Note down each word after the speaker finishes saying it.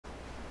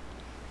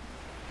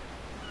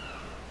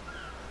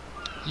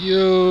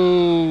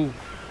You,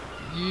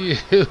 you.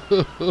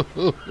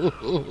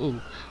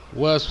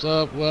 What's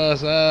up?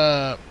 What's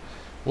up?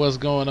 What's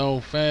going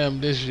on,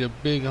 fam? This is your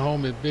big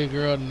homie, Big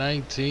Girl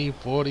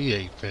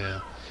 1948,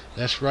 fam.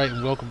 That's right,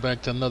 and welcome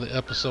back to another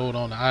episode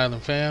on the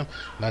island, fam.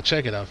 Now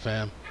check it out,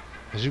 fam.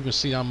 As you can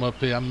see, I'm up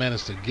here. I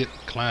managed to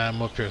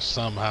climb up here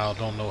somehow.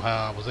 Don't know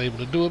how I was able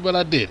to do it, but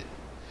I did it.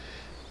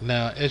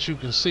 Now, as you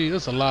can see,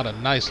 there's a lot of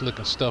nice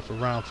looking stuff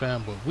around,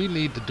 fam, but we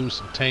need to do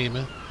some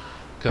taming,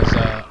 because,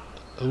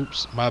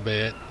 oops, my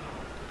bad.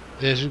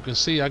 As you can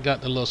see, I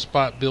got the little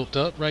spot built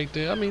up right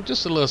there. I mean,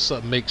 just a little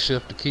something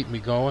makeshift to keep me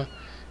going,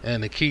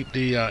 and to keep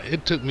the,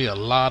 it took me a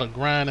lot of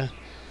grinding,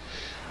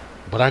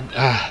 but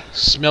I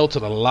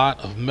smelted a lot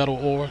of metal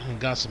ore and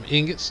got some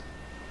ingots,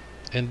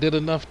 and did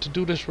enough to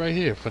do this right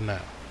here for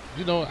now.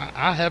 You know,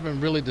 I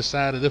haven't really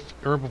decided if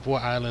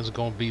Herbivore Island is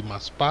going to be my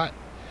spot,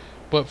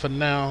 but for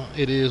now,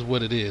 it is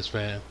what it is,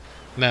 fam.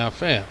 Now,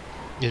 fam,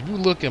 if you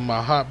look at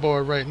my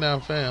hotbar right now,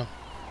 fam,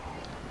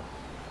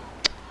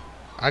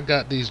 I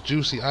got these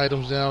juicy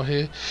items down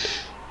here,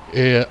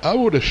 and I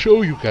want to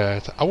show you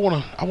guys. I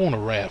want a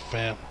raft,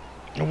 fam.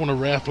 I want a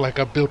raft like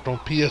I built on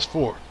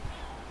PS4.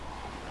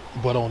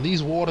 But on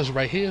these waters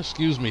right here,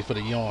 excuse me for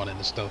the yawning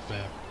and stuff,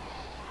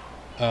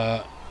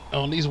 fam.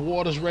 On these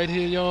waters right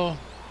here, y'all,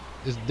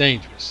 it's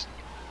dangerous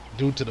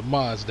due to the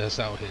mods that's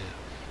out here.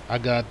 I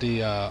got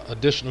the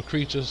additional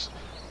creatures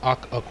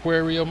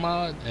Aquaria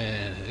mod,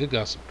 and it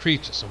got some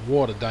creatures, some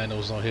water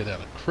dinos on here that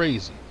are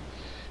crazy.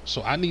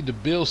 So I need to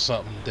build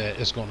something that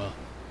is gonna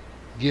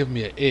give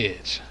me an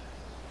edge.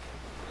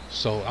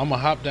 So I'm gonna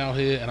hop down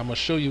here and I'm gonna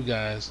show you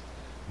guys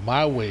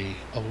my way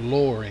of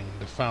lowering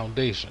the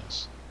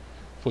foundations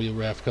for your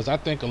raft, because I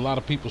think a lot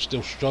of people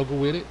still struggle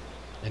with it,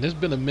 and it's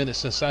been a minute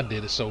since I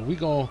did it. So we're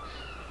gonna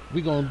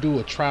do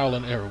a trial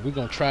and error. We're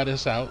gonna try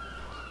this out,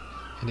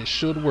 and it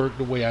should work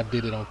the way I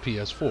did it on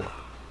PS4.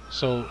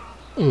 So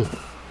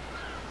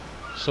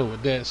so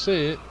with that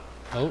said,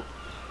 oh,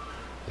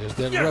 there's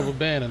that rubber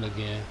banding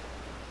again.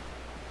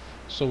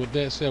 So with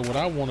that said, what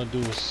I want to do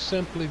is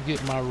simply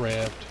get my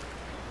raft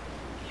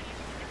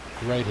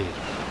right here.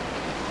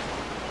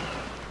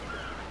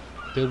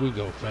 There we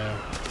go, fam.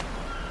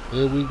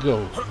 There we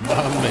go,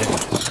 my man.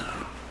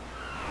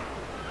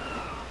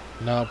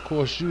 Now, of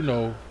course, you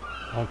know,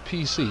 on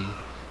PC,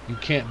 you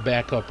can't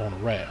back up on a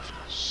raft.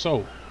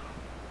 So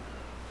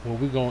what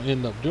we're going to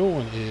end up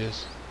doing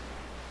is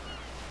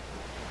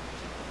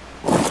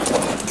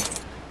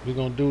we're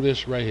going to do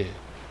this right here.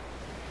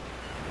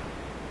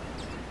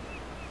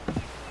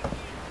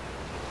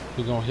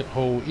 We're going to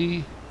hold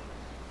E,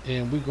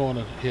 and we're going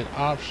to hit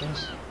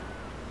options,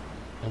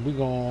 and we're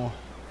going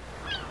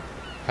to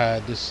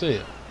hide this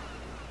sail.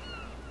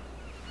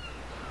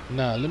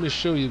 Now, let me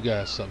show you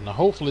guys something. Now,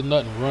 hopefully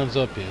nothing runs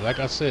up here. Like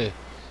I said,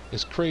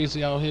 it's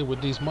crazy out here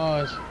with these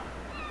mods.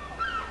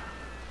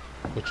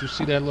 But you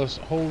see that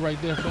little hole right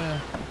there,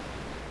 fam?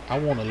 I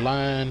want a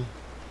line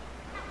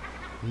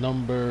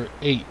number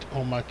 8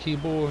 on my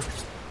keyboard.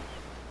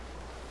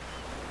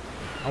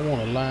 I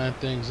want to line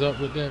things up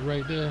with that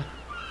right there,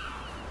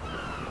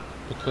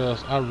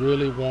 because I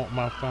really want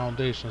my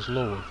foundations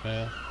lowered,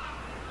 fam.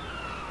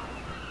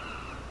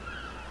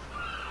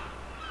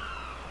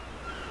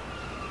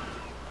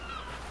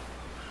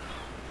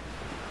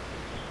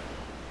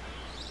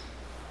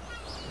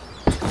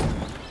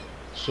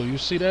 So you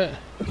see that?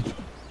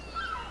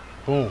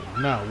 Boom.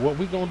 Now what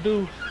we're gonna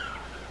do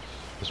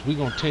is we're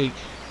gonna take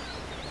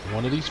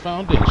one of these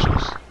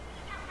foundations,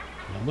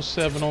 number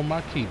 7 on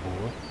my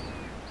keyboard,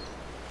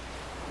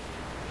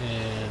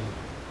 and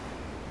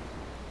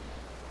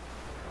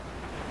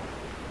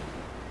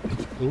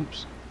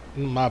oops,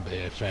 my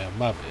bad, fam,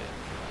 my bad.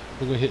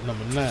 We're gonna hit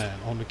number 9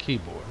 on the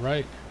keyboard,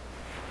 right?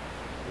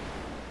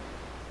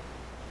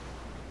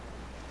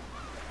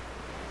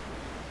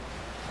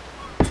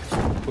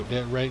 Put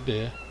that right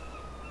there.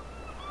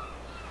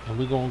 And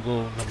we're gonna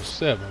go number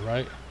 7,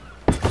 right?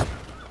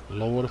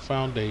 Lower the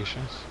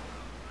foundations.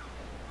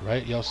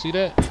 Right? Y'all see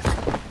that?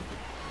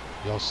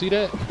 Y'all see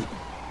that?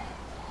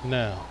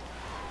 Now,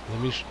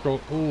 let me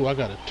stroke. Ooh, I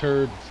got a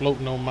turd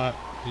floating on my,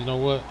 you know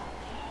what?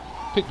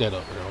 Pick that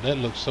up, Earl. That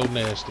looks so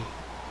nasty.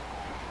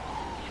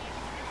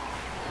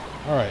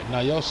 Alright, now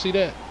y'all see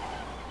that?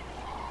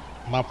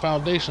 My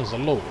foundations are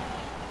lower.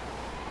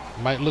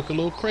 Might look a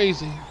little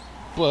crazy,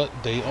 but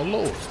they are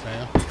lower,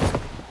 fam.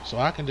 So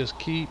I can just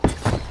keep.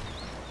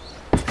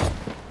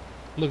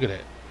 Look at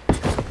that.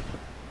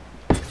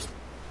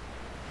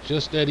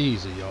 Just that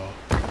easy, y'all.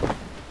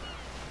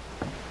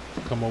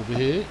 Come over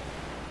here.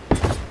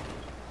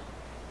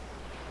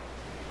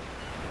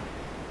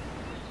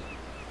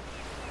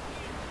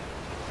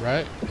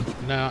 Right?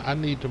 Now I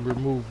need to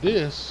remove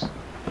this.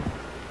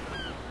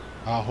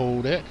 I'll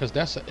hold that because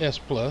that's an S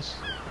plus.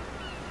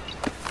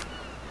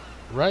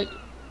 Right?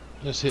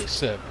 Let's hit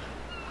 7.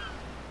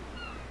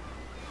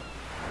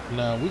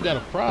 Now we got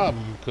a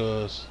problem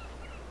because,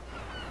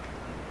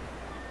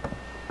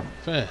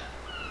 fam,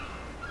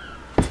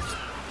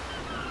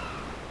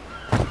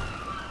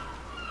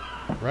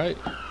 right?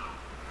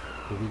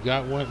 But we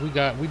got one. We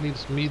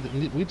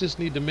just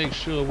need to make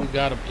sure we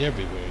got them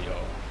everywhere,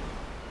 y'all.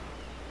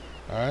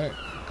 All right,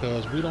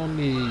 because we don't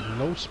need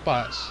no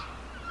spots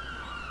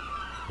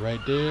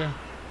right there.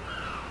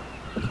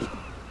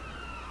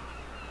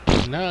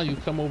 Now you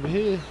come over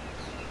here,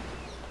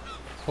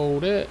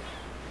 hold that,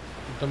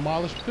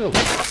 demolish pillar.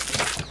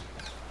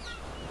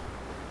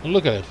 And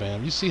look at it,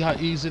 fam. You see how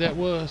easy that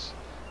was?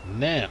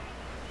 Now,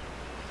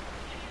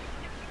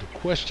 the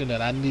question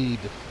that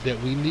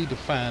we need to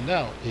find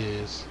out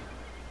is,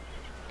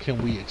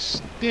 can we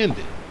extend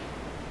it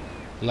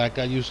like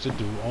I used to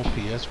do on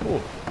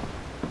PS4?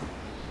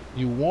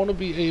 You want to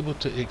be able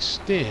to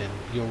extend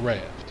your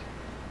raft.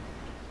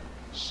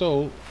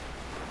 So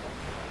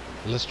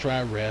let's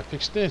try raft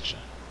extension.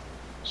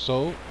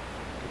 So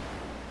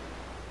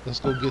let's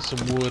go get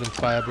some wood and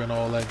fiber and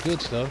all that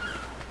good stuff.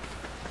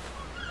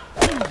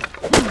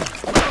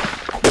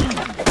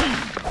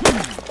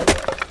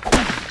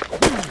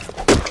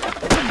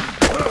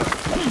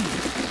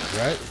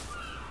 Right?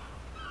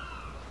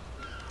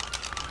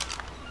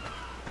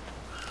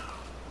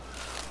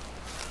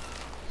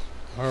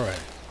 All right.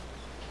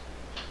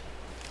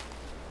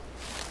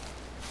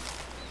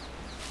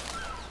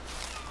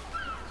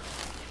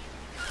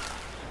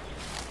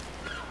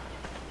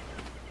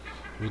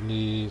 We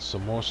need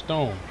some more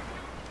stone,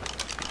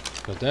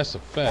 because that's a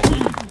fact.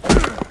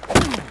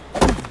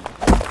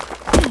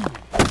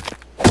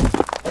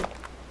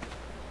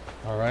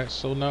 Alright,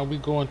 so now we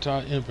go into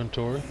our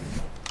inventory.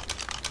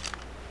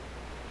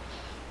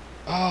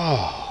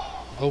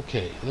 Oh,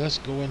 okay, let's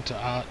go into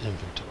our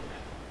inventory.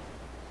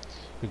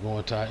 We go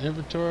into our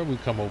inventory, we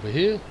come over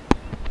here.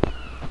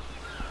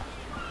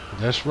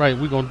 That's right,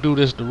 we're going to do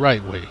this the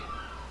right way.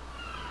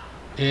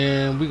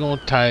 And we're going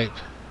to type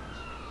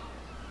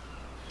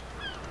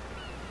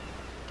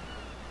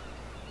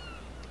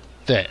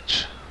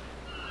thatch.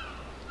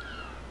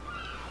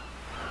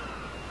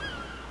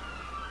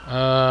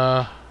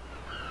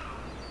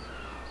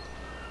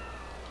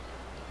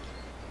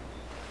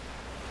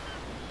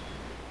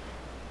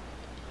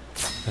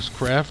 Let's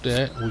craft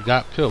that. We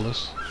got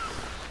pillars.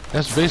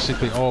 That's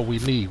basically all we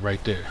need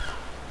right there.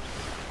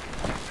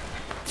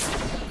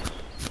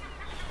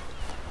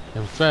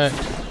 In fact,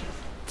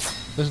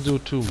 let's do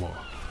 2 more.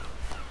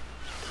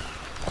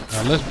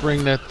 Now let's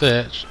bring that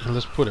thatch and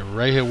let's put it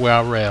right here where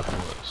our raft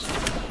was.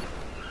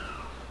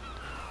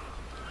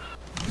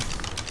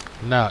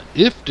 Now,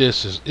 if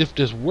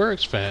this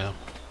works, fam,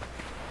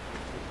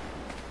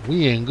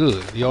 we ain't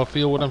good. Y'all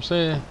feel what I'm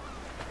saying?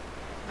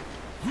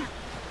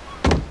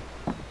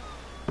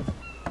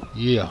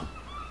 Yeah.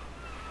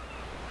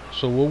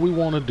 So what we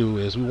want to do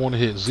is we want to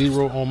hit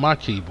 0 on my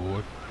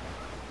keyboard.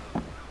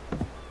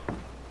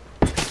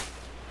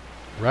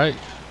 Right?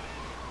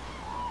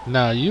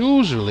 Now,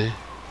 usually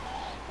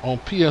on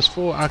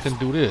PS4 I can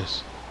do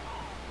this.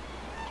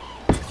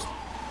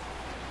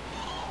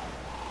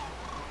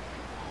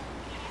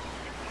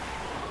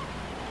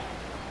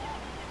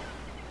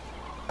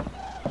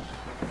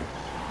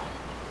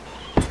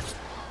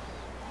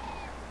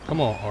 Come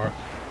on, Ark.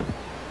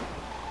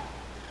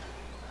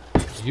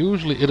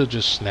 Usually it'll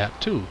just snap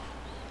too.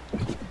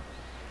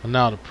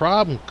 Now the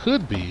problem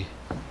could be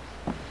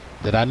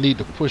that I need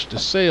to push the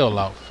sail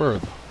out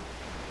further.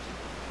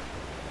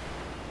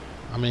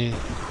 I mean,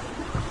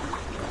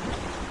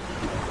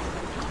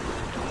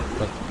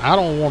 but I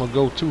don't want to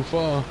go too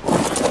far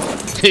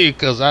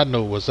because I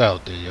know what's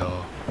out there,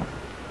 y'all.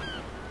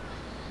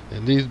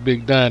 And these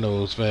big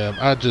dinos, fam,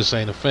 I just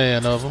ain't a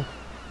fan of them.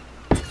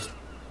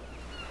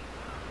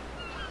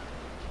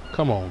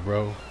 Come on,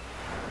 bro.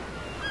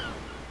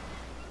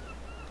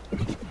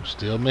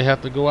 Still may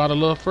have to go out a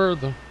little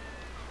further.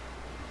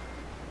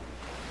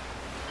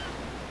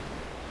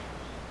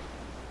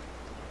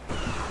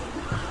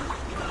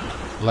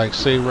 Like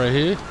say right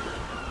here.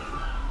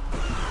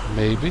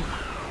 Maybe.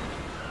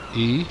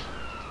 E.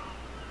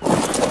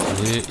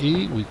 We hit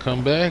E. We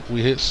come back.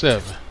 We hit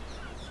 7.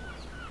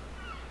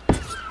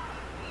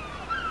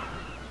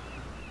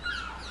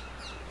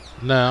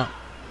 Now.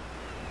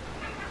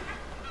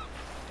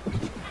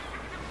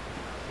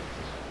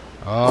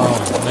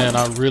 Oh man,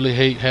 I really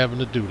hate having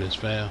to do this,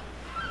 fam.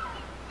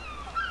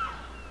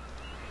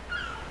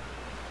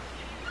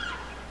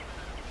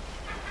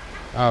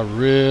 I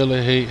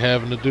really hate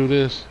having to do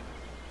this.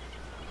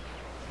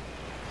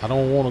 I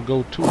don't want to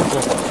go too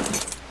far.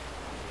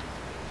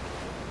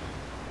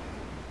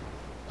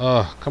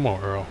 Come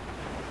on, Earl.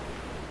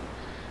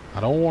 I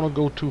don't want to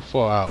go too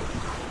far out.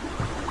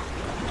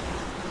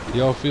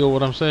 Y'all feel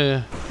what I'm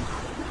saying?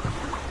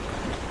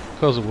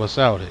 Because of what's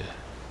out here.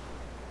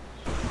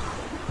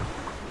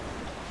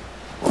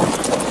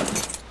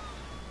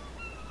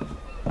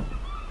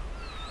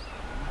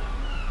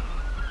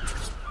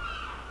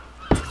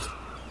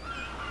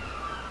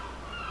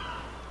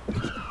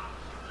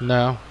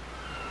 Now,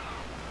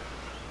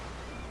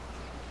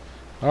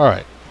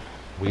 alright,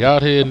 we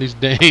out here in these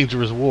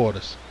dangerous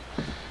waters.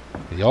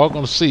 Y'all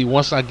gonna see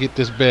once I get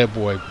this bad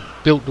boy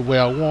built the way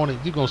I want it,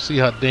 you're gonna see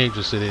how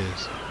dangerous it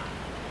is.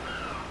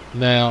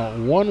 Now,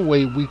 one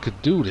way we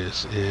could do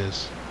this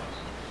is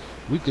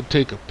we could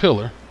take a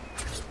pillar,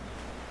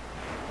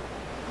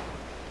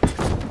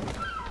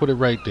 put it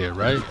right there,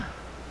 right?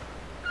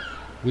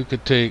 We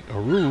could take a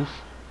roof,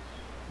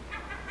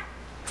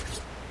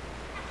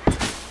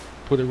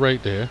 put it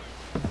right there.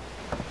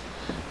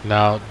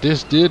 Now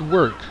this did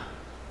work.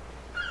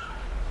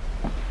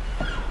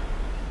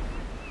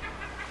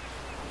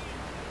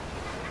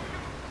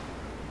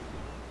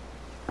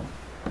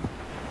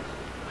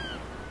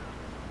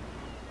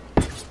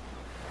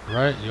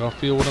 Right? Y'all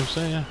feel what I'm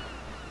saying?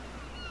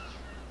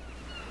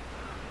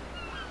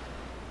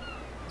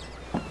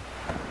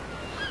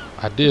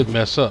 I did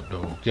mess up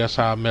though. Guess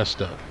how I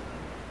messed up?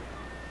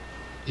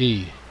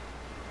 E.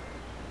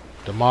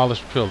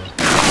 Demolish pillar.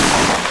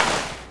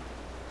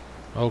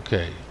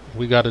 Okay.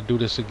 We got to do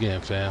this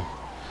again, fam.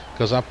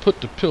 Because I put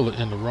the pillar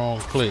in the wrong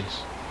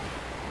place.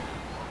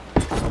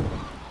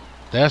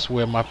 That's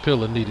where my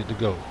pillar needed to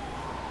go.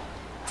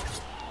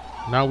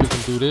 Now we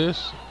can do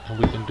this and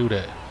we can do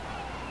that.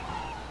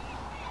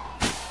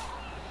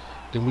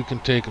 Then we can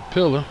take a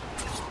pillar.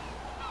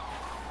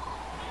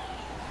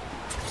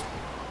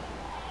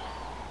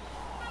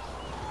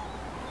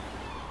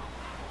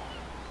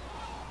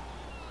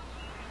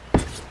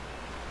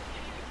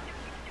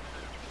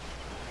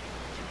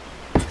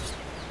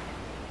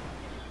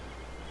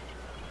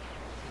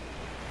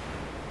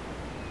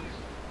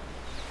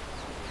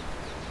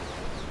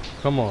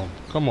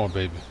 Come on,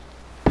 baby.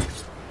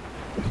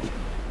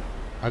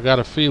 I got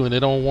a feeling they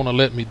don't want to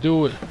let me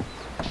do it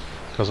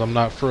because I'm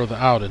not further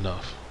out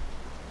enough.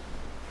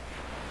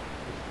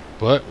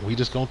 But we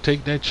just gonna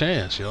take that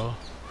chance, y'all.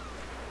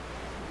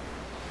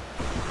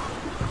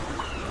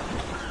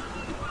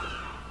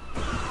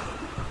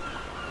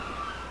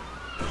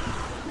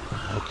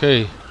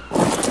 Okay.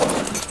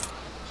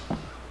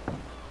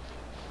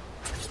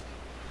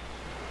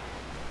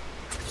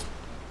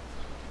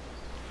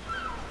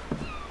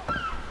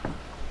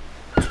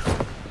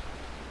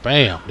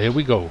 Bam, there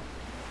we go.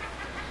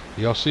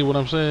 Y'all see what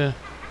I'm saying?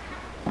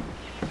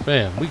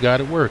 Bam, we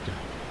got it working.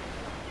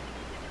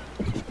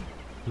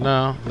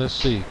 Now, let's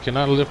see. Can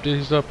I lift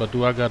these up or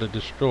do I gotta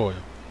destroy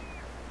them?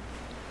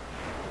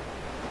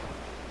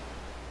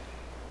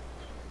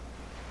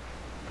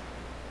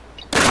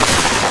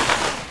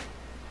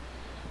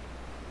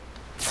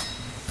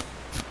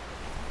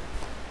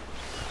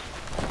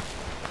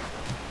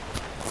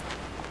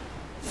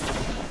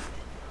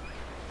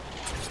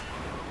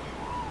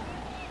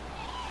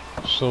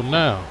 So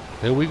now,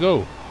 there we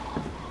go.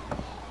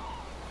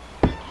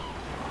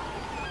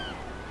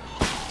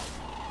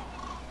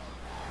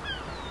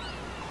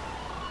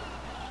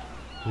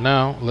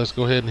 Now, let's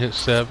go ahead and hit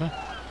 7.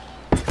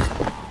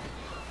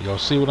 Y'all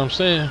see what I'm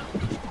saying?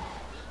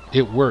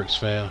 It works,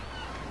 fam.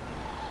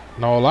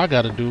 Now all I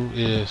gotta do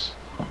is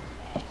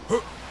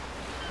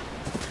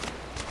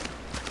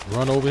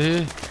run over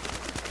here,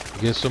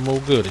 get some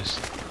more goodies.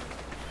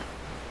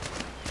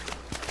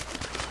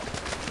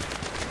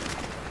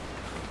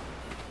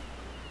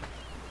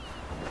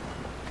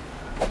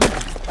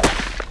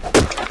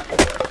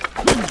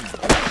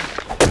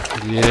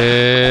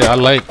 Yeah, I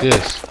like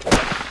this.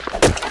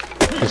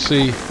 You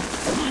see,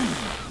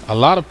 a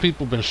lot of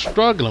people been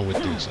struggling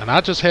with this, and I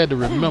just had to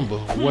remember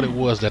what it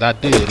was that I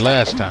did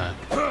last time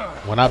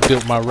when I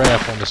built my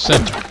raft on the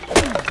center.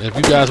 And if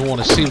you guys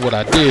want to see what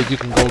I did, you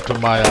can go to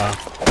my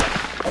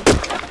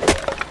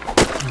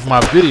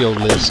my video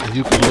list, and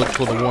you can look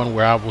for the one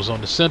where I was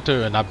on the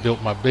center and I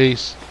built my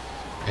base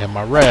and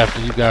my raft,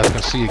 and you guys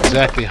can see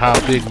exactly how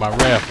big my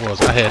raft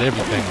was. I had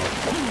everything on it.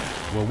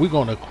 Well, we're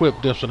gonna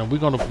equip this one, and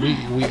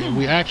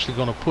we actually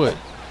gonna put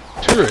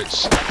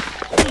turrets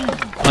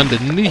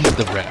underneath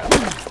the raft.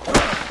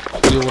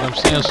 Feel what I'm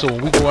saying? So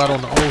when we go out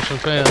on the ocean,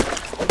 fam,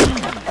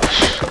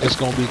 it's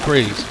gonna be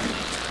crazy.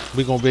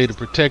 We're gonna be able to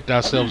protect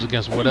ourselves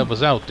against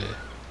whatever's out there.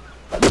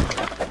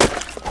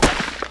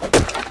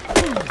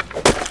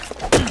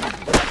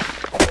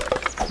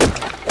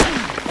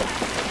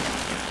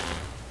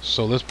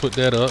 So let's put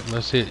that up.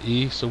 Let's hit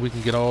E so we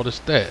can get all the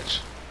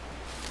thatch.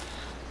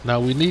 Now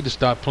we need to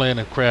start playing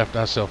and craft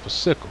ourselves a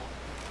sickle,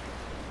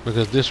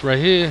 because this right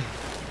here,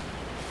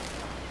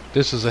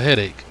 this is a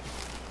headache.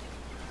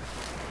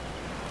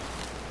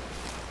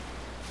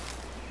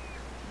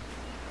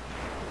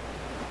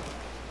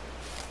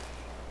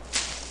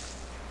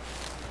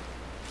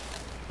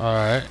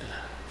 Alright.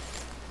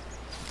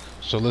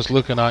 So let's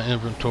look in our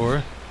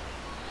inventory.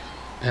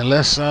 And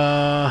let's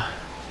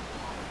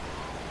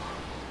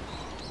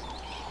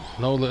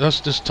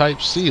just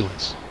type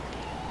ceilings.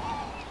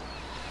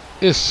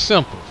 It's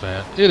simple,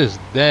 fam. It is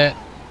that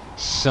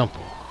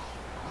simple.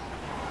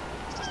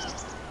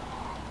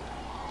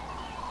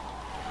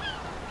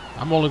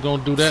 I'm only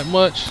gonna do that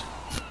much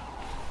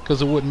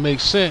because it wouldn't make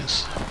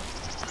sense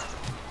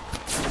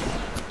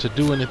to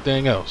do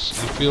anything else.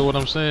 You feel what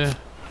I'm saying?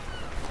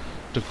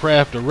 To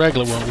craft a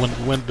regular one,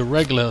 when the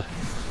regular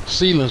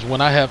ceilings, when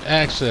I have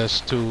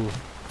access to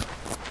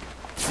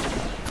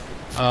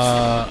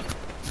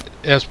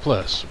S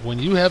Plus. When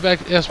you have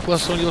S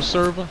Plus on your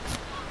server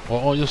or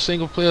on your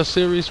single player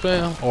series,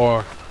 fam,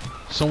 or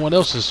someone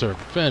else's server.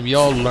 Fam,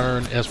 y'all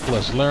learn S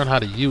Plus. Learn how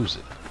to use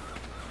it.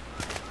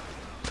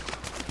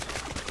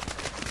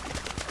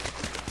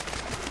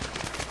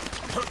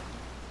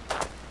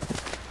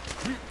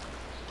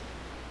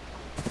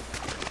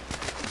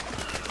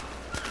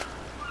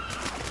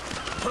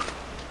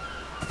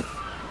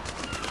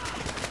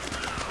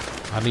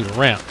 I need a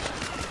ramp.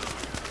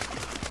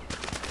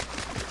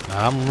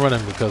 Now I'm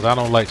running because I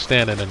don't like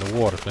standing in the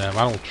water, fam.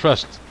 I don't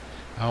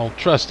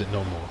trust it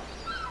no more.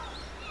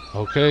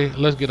 Okay,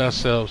 let's get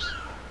ourselves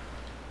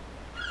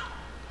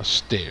a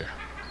stair.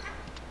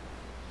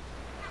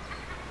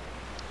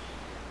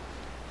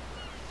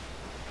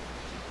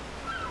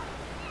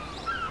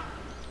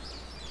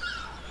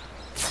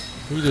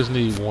 We just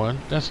need one,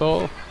 that's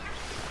all.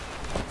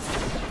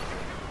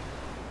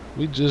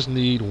 We just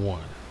need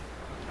one.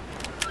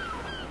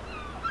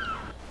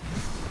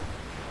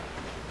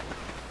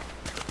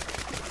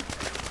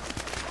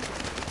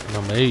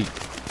 Number 8.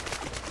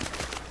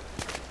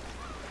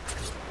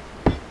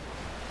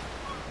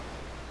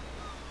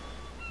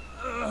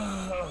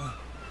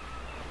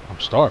 I'm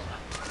starving.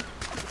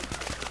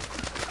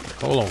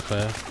 Hold on,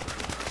 fam.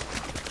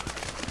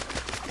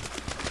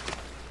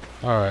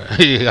 Alright.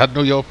 I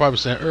know y'all probably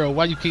saying, Earl,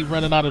 why you keep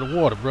running out of the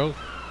water, bro?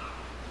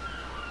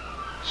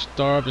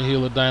 Starve and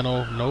heal a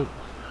dino. Nope.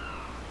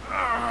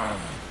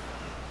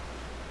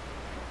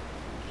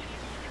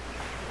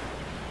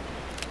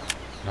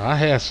 Now, I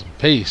had some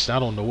paste. I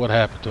don't know what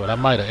happened to it. I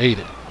might have ate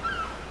it.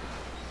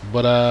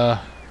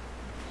 But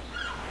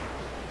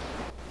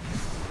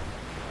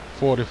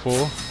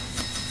 44.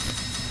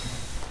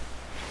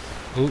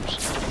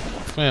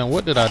 Oops. Man,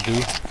 what did I do?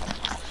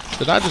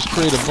 Did I just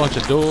create a bunch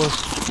of doors?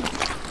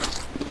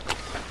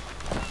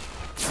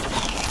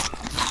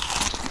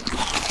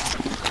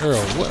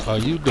 Earl, what are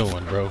you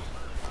doing, bro?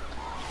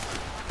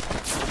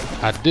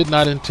 I did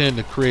not intend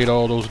to create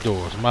all those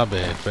doors. My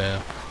bad,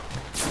 fam.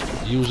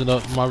 Using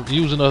up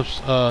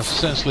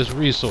senseless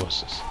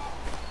resources.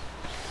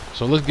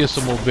 So let's get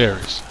some more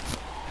berries,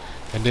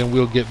 and then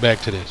we'll get back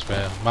to this,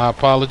 fam. My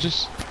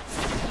apologies.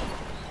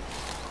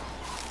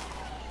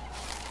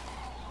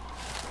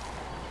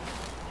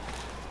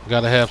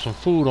 Gotta have some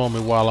food on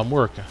me while I'm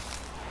working.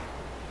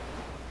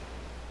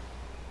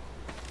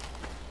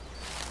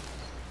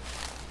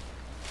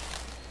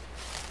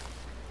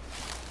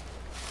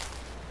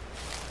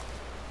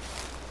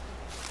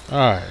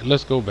 Alright,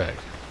 let's go back.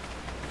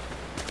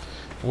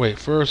 Wait,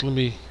 first let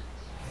me...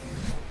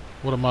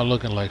 What am I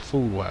looking like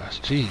food-wise?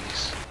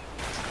 Jeez.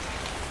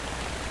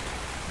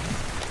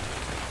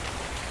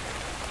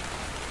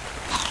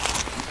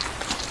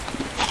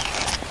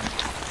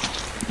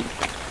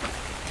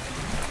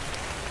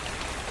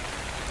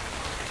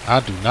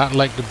 I do not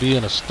like to be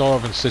in a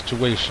starving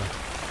situation.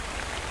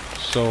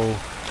 So...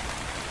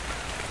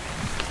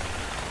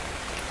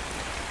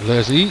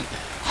 let's eat.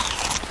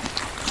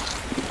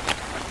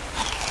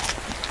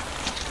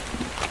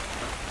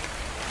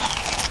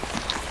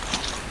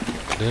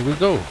 There we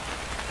go.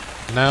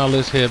 Now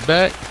let's head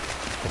back.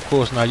 Of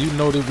course, now you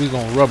know that we're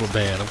gonna rubber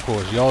band. Of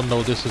course, y'all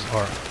know this is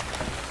Ark.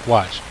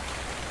 Watch.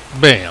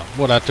 Bam.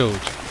 What I told you.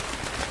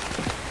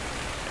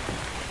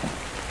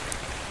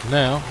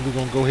 Now we're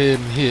gonna go ahead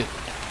and hit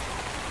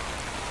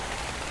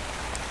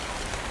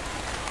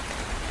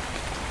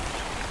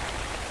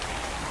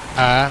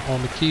I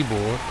on the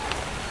keyboard.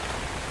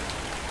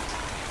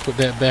 Put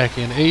that back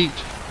in 8.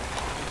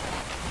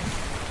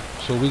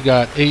 So we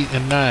got 8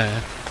 and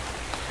 9.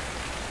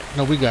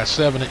 No, we got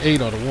 7 and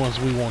 8 are the ones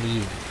we want to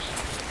use.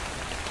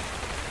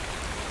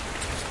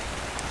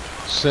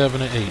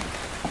 7 and 8.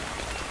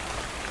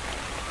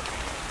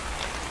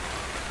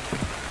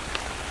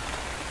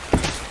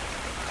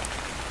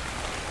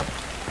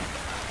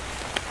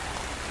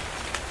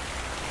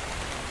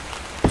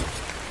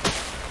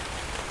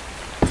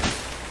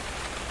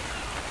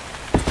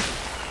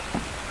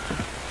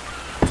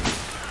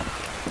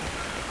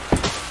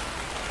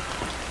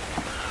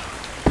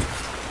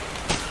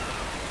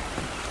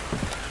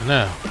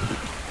 Now,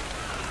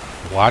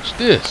 watch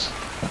this.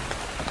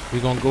 We're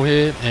going to go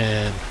ahead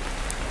and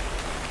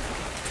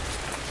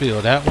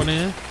fill that one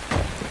in.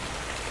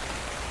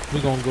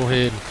 We're going to go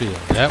ahead and fill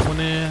that one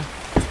in.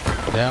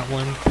 That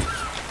one.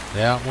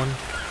 That one.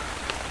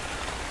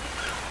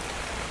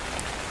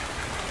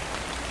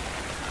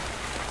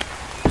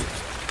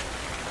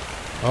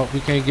 Oh, we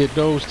can't get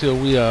those till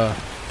we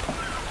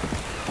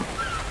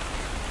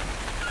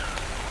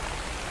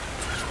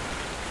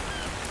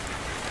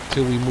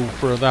move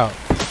further out.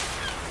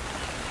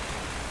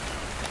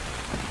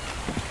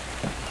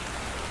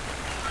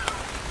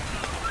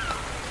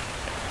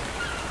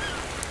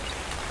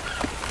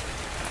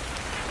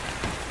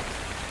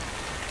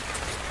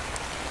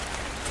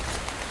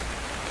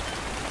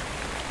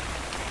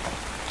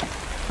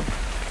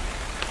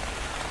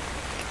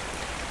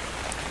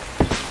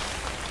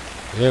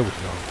 There we go.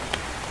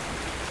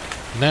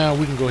 Now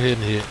we can go ahead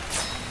and hit.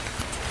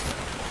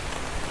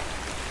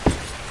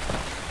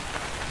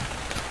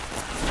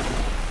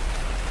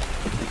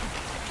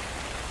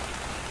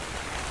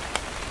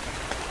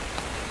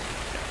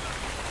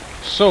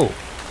 So,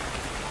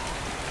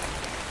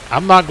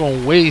 I'm not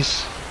gonna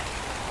waste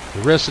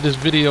the rest of this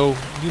video,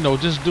 you know,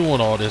 just doing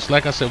all this.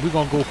 Like I said, we're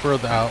gonna go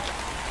further out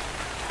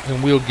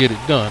and we'll get it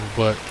done,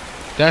 but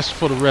that's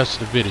for the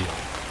rest of the video.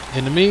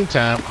 In the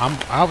meantime,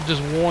 I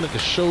just wanted to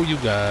show you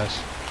guys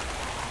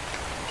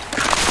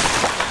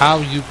how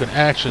you can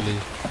actually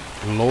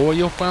lower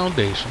your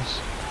foundations.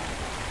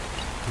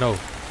 No,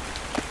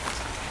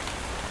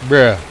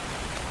 bruh.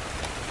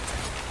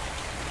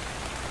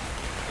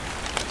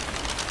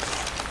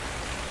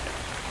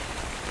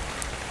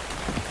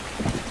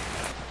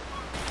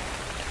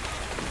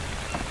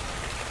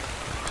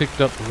 Picked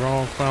up the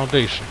wrong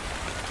foundation.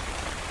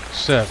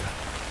 7.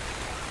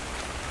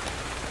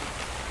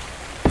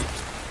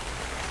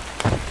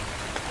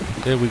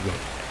 There we go.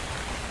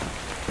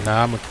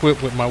 Now I'm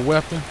equipped with my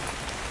weapon.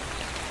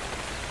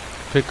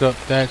 Pick up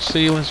thatch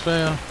ceilings,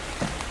 fam.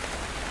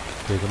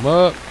 Pick them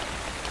up.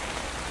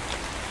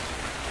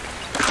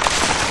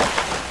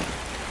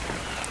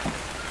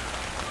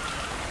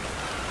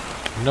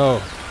 No.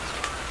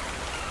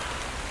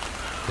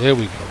 There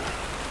we go.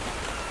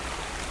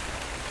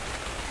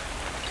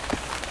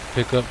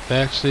 Pick up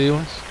thatch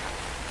ceilings.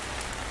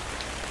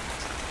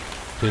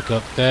 Pick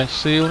up thatch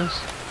ceilings.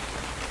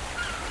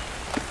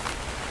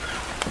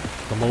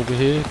 Come over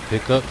here.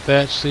 Pick up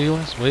thatch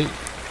ceilings. Wait.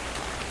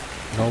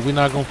 No, we're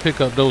not going to pick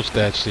up those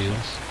thatch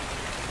ceilings.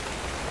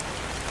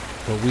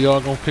 But we are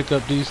going to pick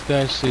up these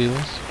thatch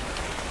ceilings.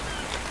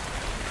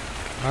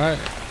 Alright.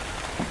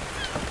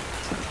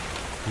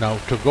 Now,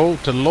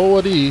 to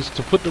lower these,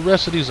 to put the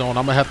rest of these on,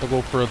 I'm going to have to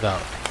go further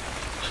out.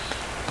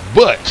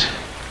 But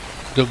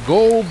the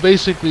goal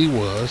basically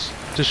was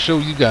to show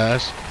you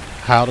guys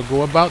how to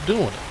go about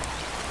doing it.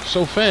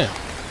 So fam,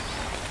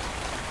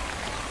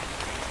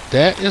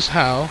 that is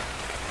how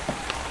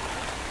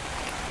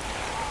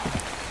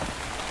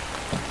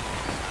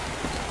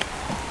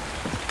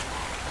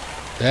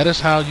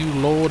you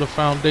lower the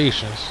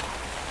foundations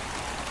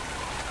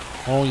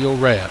on your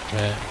raft,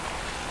 man.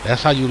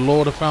 That's how you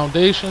lower the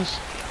foundations,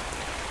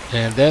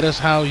 and that is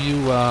how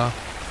you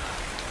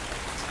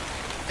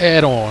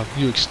add on,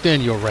 you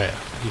extend your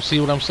raft. You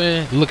see what I'm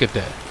saying? Look at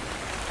that.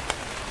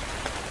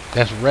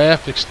 That's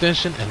raft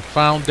extension and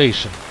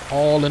foundation,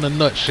 all in a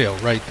nutshell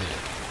right there.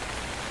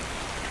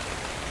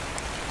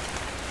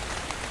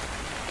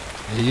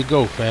 There you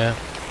go, fam.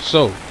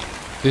 So,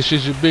 this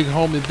is your big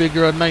homie, Big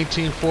Girl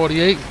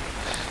 1948,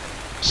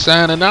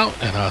 signing out,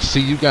 and I'll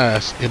see you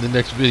guys in the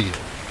next video.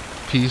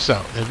 Peace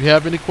out. If you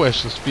have any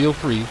questions, feel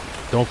free.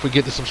 Don't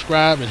forget to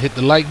subscribe and hit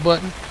the like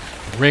button.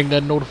 Ring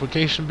that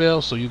notification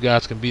bell so you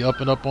guys can be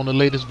up and up on the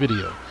latest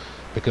video.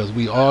 Because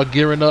we are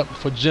gearing up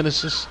for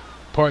Genesis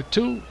Part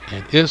 2,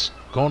 and it's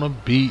gonna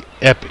be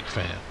epic,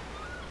 fam.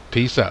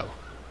 Peace out.